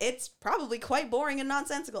done it, it's probably quite boring and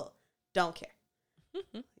nonsensical. Don't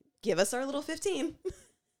care. Give us our little 15.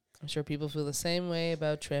 I'm sure people feel the same way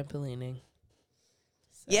about trampolining.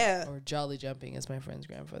 So, yeah. Or jolly jumping, as my friend's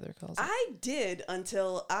grandfather calls it. I did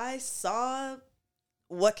until I saw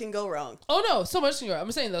what can go wrong. Oh, no. So much can go wrong.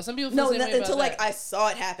 I'm saying, though, some people feel the same way until, about that. I saw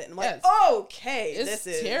it happen. I'm like, okay, this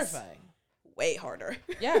is terrifying. Way harder.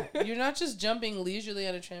 Yeah. You're not just jumping leisurely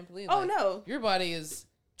on a trampoline. Oh, no. Your body is...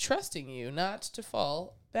 trusting you not to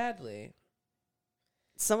fall badly.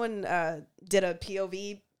 Someone did a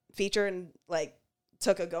POV feature and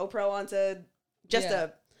took a GoPro onto just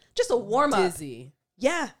a warm up. Dizzy.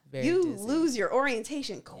 Yeah, Very you dizzy. lose your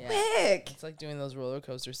orientation quick. Yeah. It's like doing those roller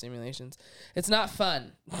coaster simulations. It's not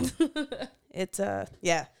fun. It's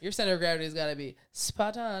Your center of gravity's got to be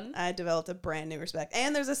spot on. I developed a brand new respect.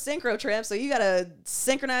 And there's a synchro trip, so you got to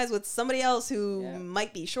synchronize with somebody else who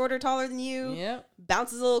might be shorter, taller than you. Yep.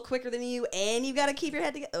 Bounces a little quicker than you, and you got to keep your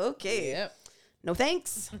head together. Okay. Yep. No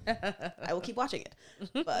thanks. I will keep watching it.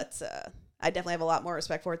 But I definitely have a lot more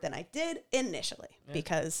respect for it than I did initially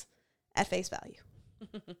because at face value.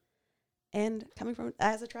 And coming from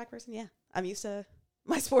as a track person, I'm used to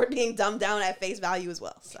my sport being dumbed down at face value as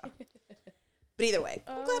well. So, but either way,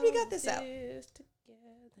 I'm glad we got this out.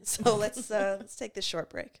 So let's take this short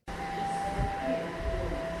break.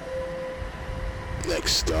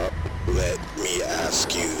 Next up, let me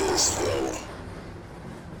ask you this though.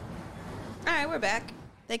 All right, we're back.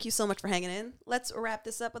 Thank you so much for hanging in. Let's wrap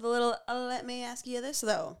this up with a little let me ask you this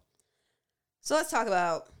though. So let's talk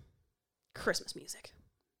about Christmas music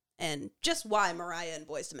and just why Mariah and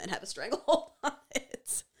Boyz II Men have a stranglehold on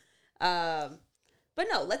it. But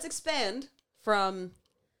no, let's expand from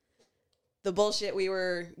the bullshit we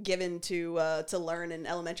were given to learn in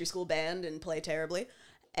elementary school band and play terribly.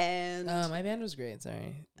 And my band was great.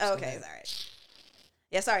 Sorry. Okay, all right.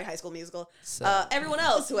 Yeah, sorry, High School Musical. So, everyone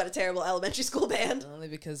else who had a terrible elementary school band. Only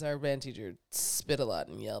because our band teacher spit a lot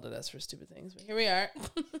and yelled at us for stupid things. But here we are.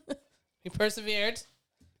 We persevered.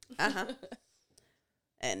 Uh-huh.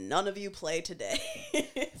 and none of you play today.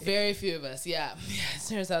 Very few of us, yeah. It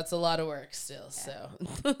turns out it's a lot of work still, so.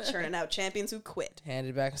 Churning out champions who quit.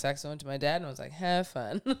 Handed back a saxophone to my dad, and I was like, have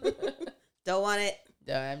fun. Don't want it.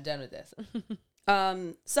 No, I'm done with this.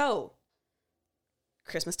 So,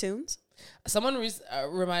 Christmas tunes? Someone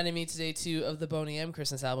reminded me today, too, of the Boney M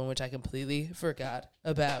Christmas album, which I completely forgot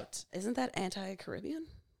about. Isn't that anti-Caribbean?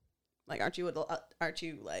 Like, aren't you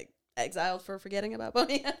like, exiled for forgetting about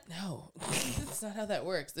Boney M? No, that's not how that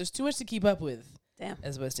works. There's too much to keep up with. Damn.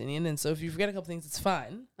 As West Indian, and so if you forget a couple things, it's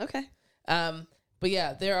fine. Okay. But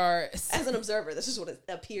yeah, there are... As an observer, this is what it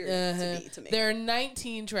appears to be to me. There are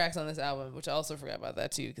 19 tracks on this album, which I also forgot about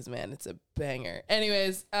that too, because man, it's a banger.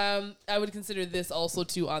 Anyways, I would consider this also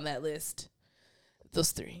too on that list.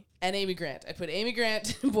 Those three. And Amy Grant. I put Amy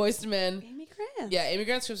Grant, Boyz II Men. Amy Grant. Yeah, Amy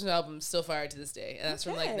Grant's Christmas album is still fired to this day. And that's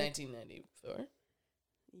from like 1994.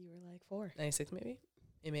 You were like 4. 96 maybe?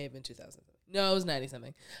 It may have been 2000. No, it was 90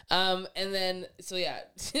 something. And then, so yeah,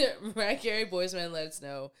 Mariah Carey, Boyz II Men, Let It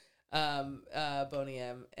Snow, Boney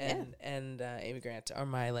M, and Amy Grant are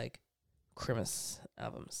my like Christmas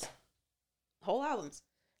albums. Whole albums.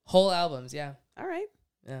 Whole albums, yeah. All right.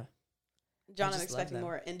 Yeah. John, I'm expecting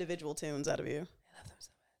more individual tunes out of you. I love them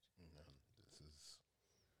so much.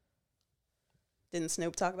 Didn't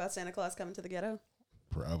Snoop talk about Santa Claus coming to the ghetto?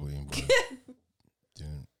 Probably, but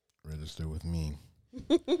didn't register with me.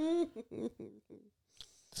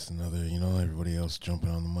 It's another, everybody else jumping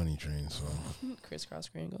on the money train, so. Crisscross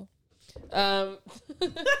Kringle.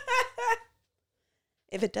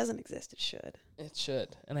 If it doesn't exist, it should. It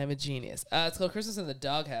should, and I'm a genius. It's called Christmas in the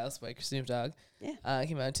Doghouse by Snoop Dogg. Yeah. It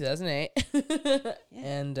came out in 2008. Yeah.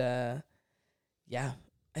 And, yeah,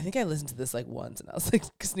 I think I listened to this like once, and I was like,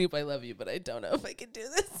 Snoop, I love you, but I don't know if I can do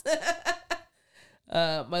this.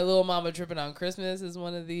 My Little Mama Trippin' on Christmas is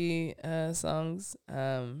one of the songs.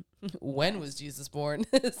 When Was Jesus Born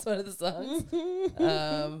is one of the songs.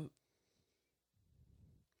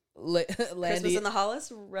 Christmas in the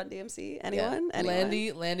Hollis, Run DMC, anyone? Yeah.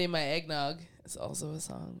 Anyone? Landy My Eggnog is also a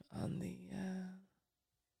song on the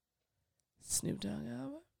Snoop Dogg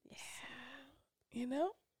album. Yeah.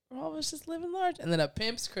 We're always just living large. And then a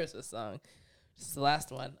Pimp's Christmas song. This is the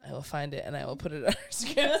last one. I will find it and I will put it on our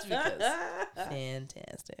scripts because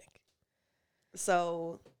fantastic.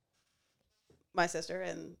 So, my sister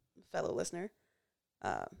and fellow listener,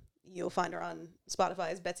 you'll find her on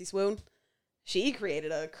Spotify as Betsy Swoon. She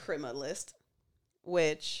created a Crima list,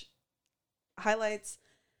 which highlights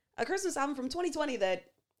a Christmas album from 2020 that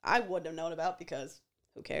I wouldn't have known about because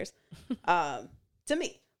who cares? To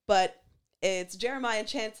me. But it's Jeremiah and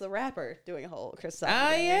Chance the Rapper doing a whole Christmas album.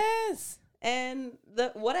 Ah, yes. And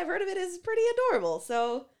what I've heard of it is pretty adorable.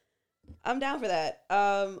 So I'm down for that.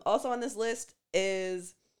 Also on this list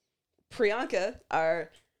is Priyanka,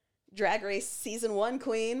 our Drag Race Season 1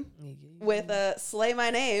 queen, with Slay My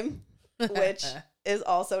Name, which is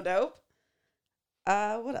also dope.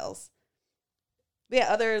 What else?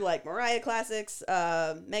 Yeah, other like Mariah classics.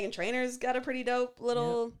 Meghan Trainor's got a pretty dope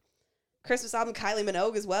little Christmas album. Kylie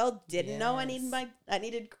Minogue as well. Didn't know I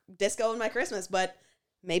needed disco in my Christmas, but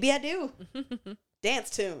maybe I do.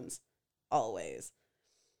 Dance tunes, always.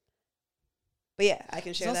 But yeah, I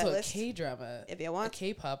can share that list. There's also a K-drama. If you want. A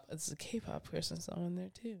K-pop. It's a K-pop Christmas song in there,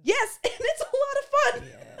 too. Yes, and it's a lot of fun.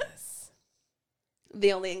 Yes.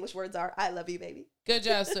 The only English words are, I love you, baby. Good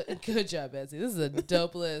job, good job, Betsy. This is a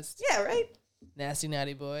dope list. Yeah, right? Nasty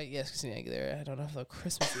Naughty Boy. Yes, Christina Aguilera. I don't know how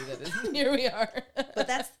Christmassy that is. Here we are. But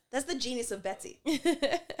that's the genius of Betsy.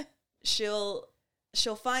 She'll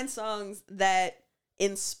find songs that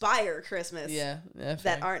inspire Christmas.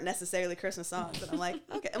 That aren't necessarily Christmas songs. And I'm like,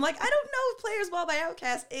 okay. I don't know if Players Ball by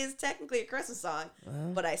Outkast is technically a Christmas song,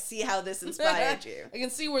 but I see how this inspired you. I can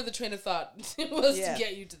see where the train of thought was to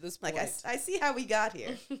get you to this point. Like, I see how we got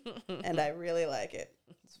here, and I really like it.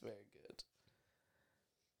 It's very good.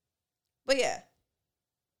 But yeah,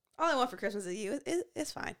 all I want for Christmas is you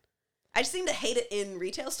is fine. I just seem to hate it in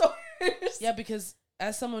retail stores. Yeah, because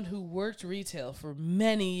as someone who worked retail for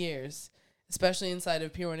many years, especially inside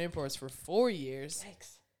of Pier 1 Imports for 4 years.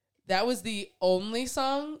 Yikes. That was the only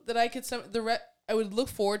song that I could... I would look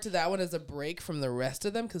forward to that one as a break from the rest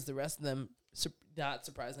of them, because the rest of them, not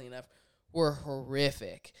surprisingly enough, were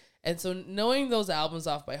horrific. And so knowing those albums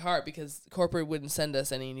off by heart, because corporate wouldn't send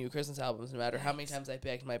us any new Christmas albums, no matter how many times I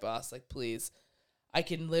begged my boss, like, please. I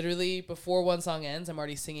can literally, before one song ends, I'm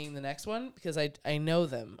already singing the next one, because I know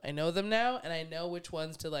them. I know them now, and I know which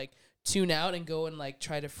ones to, like, tune out and go and like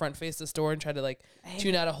try to front face the store and try to like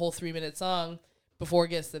tune out a whole 3-minute song before it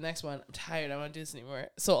gets to the next one. I'm tired. I don't want to do this anymore.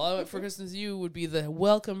 So all I want for Christmas You would be the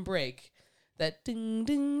welcome break. That ding,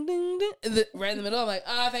 ding, ding, ding. Right in the middle. I'm like,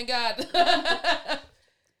 thank God.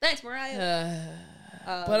 Thanks, Mariah.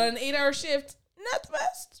 But an 8-hour shift, not the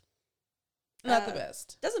best. Not the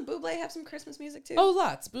best. Doesn't Bublé have some Christmas music too? Oh,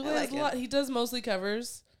 lots. Bublé I like has a lot. He does mostly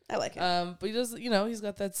covers. I like it. But he does, he's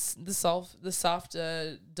got the soft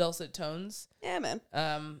dulcet tones. Yeah, man.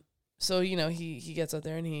 So he gets out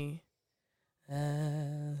there and he,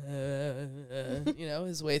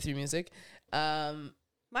 his way through music. My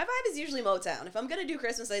vibe is usually Motown. If I'm gonna do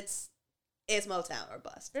Christmas, it's Motown or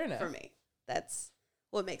bust. Fair enough. For me. That's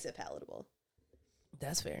what makes it palatable.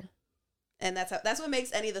 That's fair. And that's what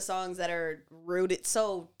makes any of the songs that are rooted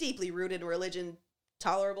so deeply rooted in religion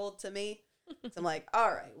tolerable to me. So I'm like, all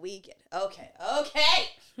right, we get it. Okay.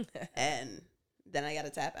 And then I got to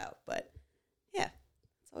tap out. But yeah,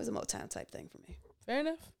 it's always a Motown type thing for me. Fair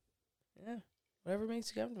enough. Yeah, whatever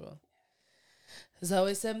makes you comfortable. There's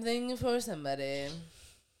always something for somebody.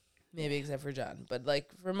 Maybe except for John, but like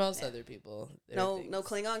for most other people, no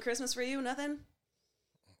Klingon Christmas for you. Nothing.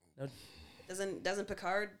 No. Doesn't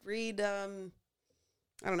Picard read I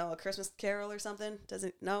don't know, a Christmas Carol or something?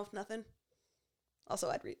 Nothing. Also,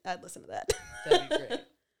 I'd listen to that. That'd be great.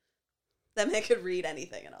 That man could read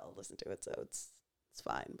anything and I'll listen to it, so it's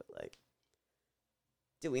fine. But like,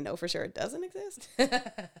 do we know for sure it doesn't exist? I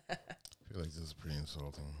feel like this is pretty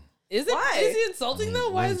insulting. Is it? Why? Is it insulting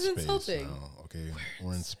though? Why is it space insulting? now, okay,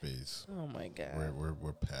 we're in space. Oh my god.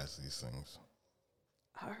 We're past these things.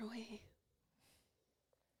 Are we?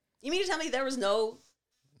 You mean to tell me there was no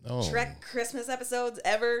Trek Christmas episodes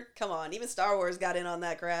ever? Come on, even Star Wars got in on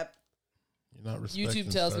that crap. You're not respecting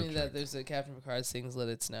YouTube tells Star me Trek. that there's a Captain Picard sings "Let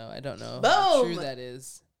It Snow." I don't know how true that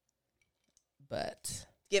is, but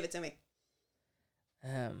give it to me.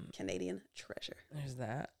 Canadian treasure. There's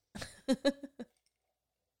that.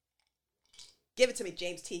 Give it to me,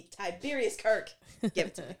 James T. Tiberius Kirk. Give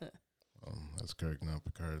it to me. That's Kirk, not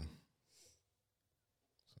Picard.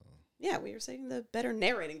 Yeah, we were saying the better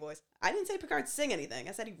narrating voice. I didn't say Picard sing anything.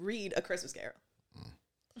 I said he'd read A Christmas Carol.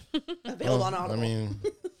 Available on Audible. I mean,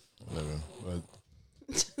 whatever. But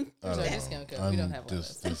I don't discount code. know. We don't have one of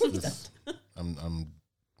those.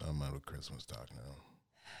 I'm out of Christmas talk now.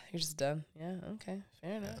 You're just done. Yeah. Okay.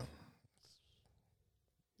 Fair enough.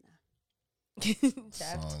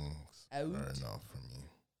 Songs are enough for me.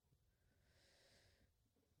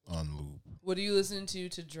 On loop. What are you listening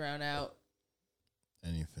to drown out?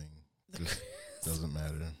 Anything. Just doesn't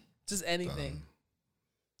matter. Just anything. Done.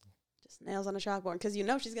 Just nails on a chalkboard. Because you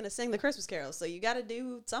know she's going to sing the Christmas carols, so you got to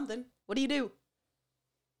do something. What do you do?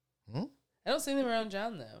 I don't sing them around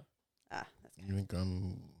John, though. Ah, that's You think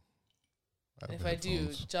If I do,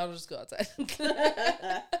 John will just go outside.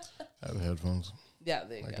 I have headphones. Yeah,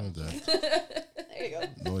 there you like go. There you go.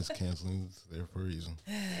 Noise canceling is there for a reason.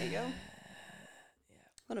 There you go.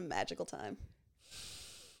 What a magical time.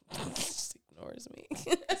 Just ignores me.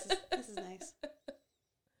 This is nice.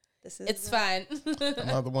 It's fine. I'm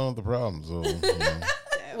not the one with the problem, so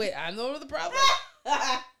Wait, I'm the one with the problem?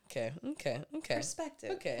 Okay.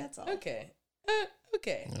 Perspective. Okay. That's all. Okay.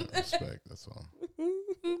 Okay. yeah, respect, that's all.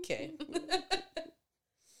 Okay.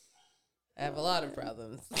 I have a lot of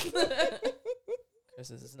problems.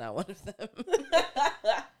 Christmas is not one of them.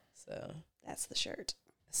 So that's the shirt.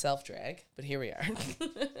 Self-drag, but here we are.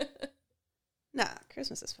 Nah,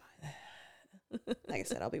 Christmas is fine. Like I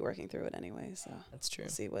said, I'll be working through it anyway, so that's true.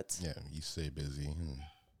 We'll see what's. Yeah, you stay busy.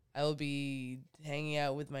 I will be hanging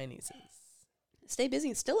out with my nieces. Stay busy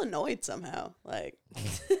and still annoyed somehow. Like,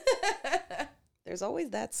 there's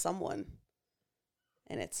always that someone,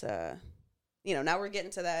 and it's now we're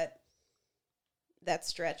getting to that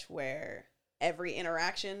stretch where every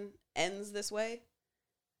interaction ends this way,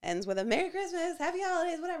 ends with a Merry Christmas, Happy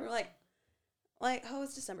Holidays, whatever. Like, oh,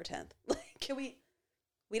 it's December 10th. Like, can we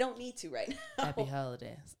don't need to right now. Happy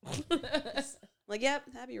holidays. Like, yep,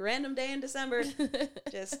 happy random day in December.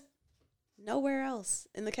 Just nowhere else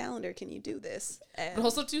in the calendar can you do this. And But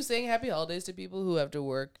also, too, saying happy holidays to people who have to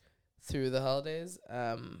work through the holidays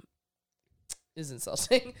is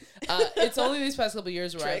insulting. It's only these past couple of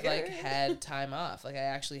years where I've, like, had time off. Like, I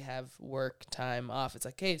actually have work time off. It's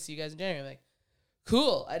like, hey, see you guys in January. I'm like,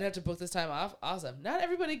 cool. I'd have to book this time off. Awesome. Not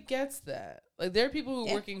everybody gets that. Like, there are people who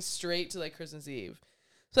are working straight to, like, Christmas Eve.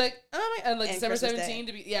 It's like, oh my, and like And December Christmas 17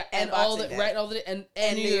 Day. to be, And all the Boxing Day. right, all the and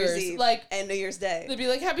New Year's Eve. like and New Year's Day. they'd be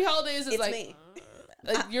like happy holidays. It's like, me.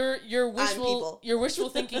 like you're wishful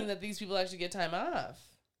thinking that these people actually get time off.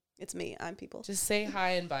 It's me. I'm people. Just say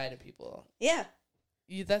hi and bye to people. Yeah.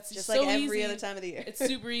 That's just so like every easy. other time of the year. It's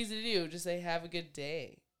super easy to do. Just say have a good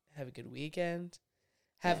day, have a good weekend,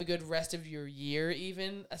 have a good rest of your year.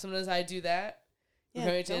 Even sometimes I do that. Yeah,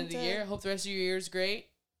 We're coming to the end of don't, the year. Hope the rest of your year is great.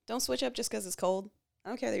 Don't switch up just because it's cold. I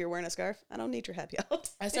don't care that you're wearing a scarf. I don't need your happy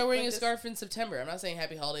holidays. I start wearing a scarf in September. I'm not saying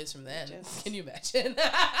happy holidays from then. Can you imagine?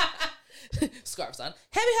 Scarves on.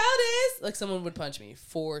 Happy holidays! Like someone would punch me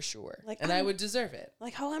for sure. Like, and I would deserve it.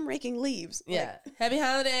 Like how I'm raking leaves. Yeah. Like, happy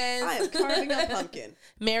holidays. I am carving a pumpkin.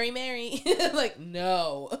 Mary. Like,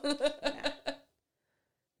 no.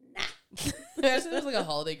 Nah. Imagine there's like a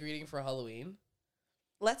holiday greeting for Halloween.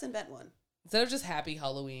 Let's invent one. Instead of just happy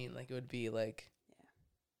Halloween, like it would be like.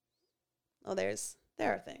 Yeah. Oh, there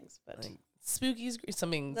are things, but like spookies,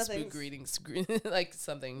 something spook greetings, like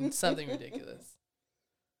something ridiculous.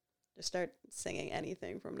 Just start singing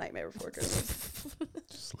anything from Nightmare Before Christmas.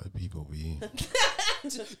 Just let people be.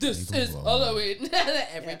 This is Halloween.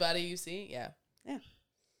 Everybody you see, yeah.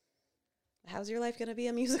 How's your life gonna be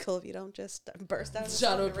a musical if you don't just burst out?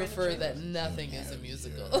 John would prefer that nothing is a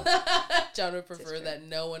musical. John would prefer that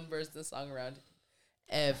no one bursts the song around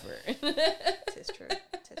ever. Tis true.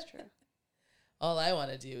 All I want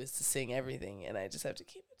to do is to sing everything, and I just have to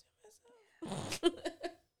keep it to myself.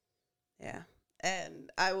 Yeah, and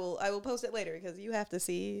I will post it later because you have to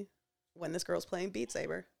see when this girl's playing Beat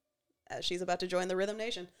Saber as she's about to join the Rhythm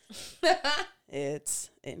Nation. It's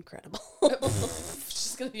incredible.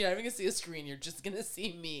 You're not even gonna see a screen. You're just gonna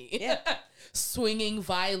see me, swinging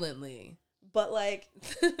violently. But like,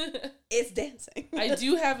 it's dancing. I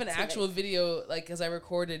do have an actual video, like, because I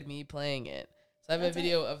recorded me playing it. So I have a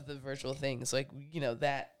video of the virtual thing. So like,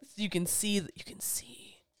 that you can see.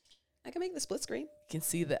 I can make the split screen. You can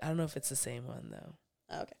see that. I don't know if it's the same one though.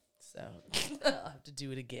 Oh, okay. So I'll have to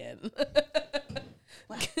do it again.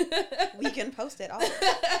 Well, we can post it all.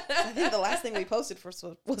 I think the last thing we posted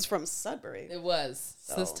was from Sudbury. It was.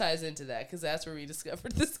 So this ties into that because that's where we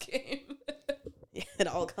discovered this game. Yeah, it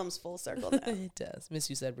all comes full circle now. It does. Miss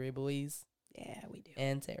you, Sudbury boys. Yeah, we do.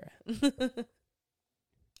 And Sarah.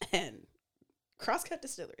 And Crosscut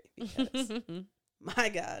Distillery because, my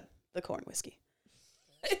God, the corn whiskey.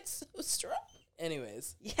 It's so strong.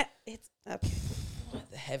 Anyways. Yeah, it's okay.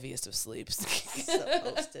 The heaviest of sleeps.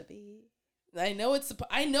 Supposed to be. I know it's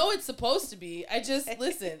supposed to be. I just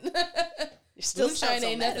listen. Moonshine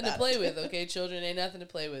ain't nothing to play with, okay? Children ain't nothing to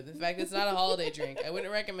play with. In fact, it's not a holiday drink. I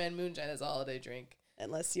wouldn't recommend moonshine as a holiday drink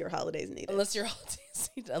unless your holidays need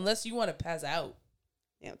it. Unless you want to pass out.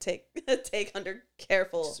 Take under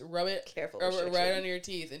careful. Just rub it restriction. right under your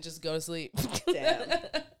teeth and just go to sleep. Damn.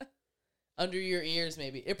 Under your ears,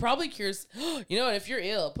 maybe. It probably cures. You know what? If you're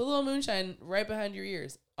ill, put a little moonshine right behind your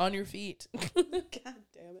ears, on your feet. God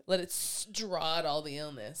damn it. Let it draw out all the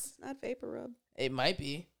illness. It's not vapor rub. It might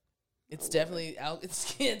be. It's definitely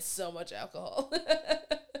it's so much alcohol.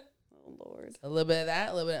 Oh Lord. A little bit of that,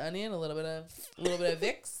 a little bit of onion, a little bit of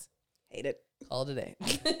Vicks. Hate it. All today.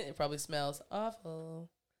 It probably smells awful.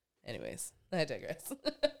 Anyways, I digress.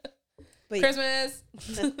 But Christmas.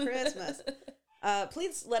 Christmas.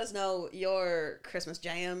 Please let us know your Christmas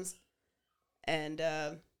jams and,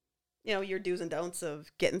 your do's and don'ts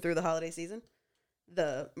of getting through the holiday season.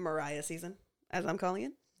 The Mariah season, as I'm calling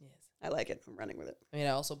it. Yes. I like it. I'm running with it. I mean,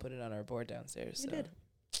 I also put it on our board downstairs. You did.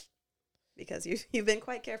 Because you've been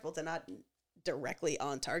quite careful to not directly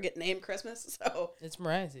on target name Christmas. So it's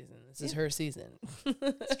Mariah season. This is her season.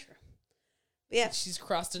 That's true. But yeah. She's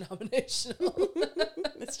cross-denominational.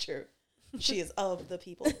 That's true. She is of the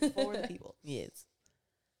people, for the people. Yes.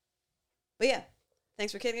 But yeah,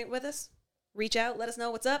 thanks for kicking it with us. Reach out, let us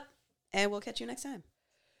know what's up, and we'll catch you next time.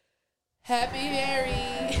 Happy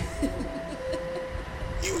Mary.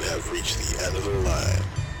 You have reached the end of the line.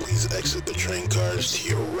 Please exit the train cars to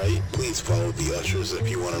your right. Please follow the ushers if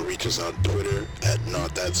you want to reach us on Twitter at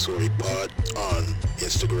NotThatSorryPod, on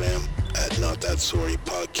Instagram at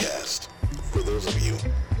NotThatSorryPodcast. For those of you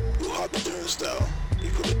who hop the turnstile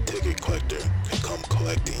before the ticket collector can come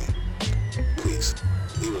collecting, please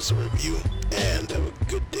leave us a review and have a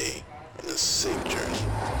good day and a safe journey.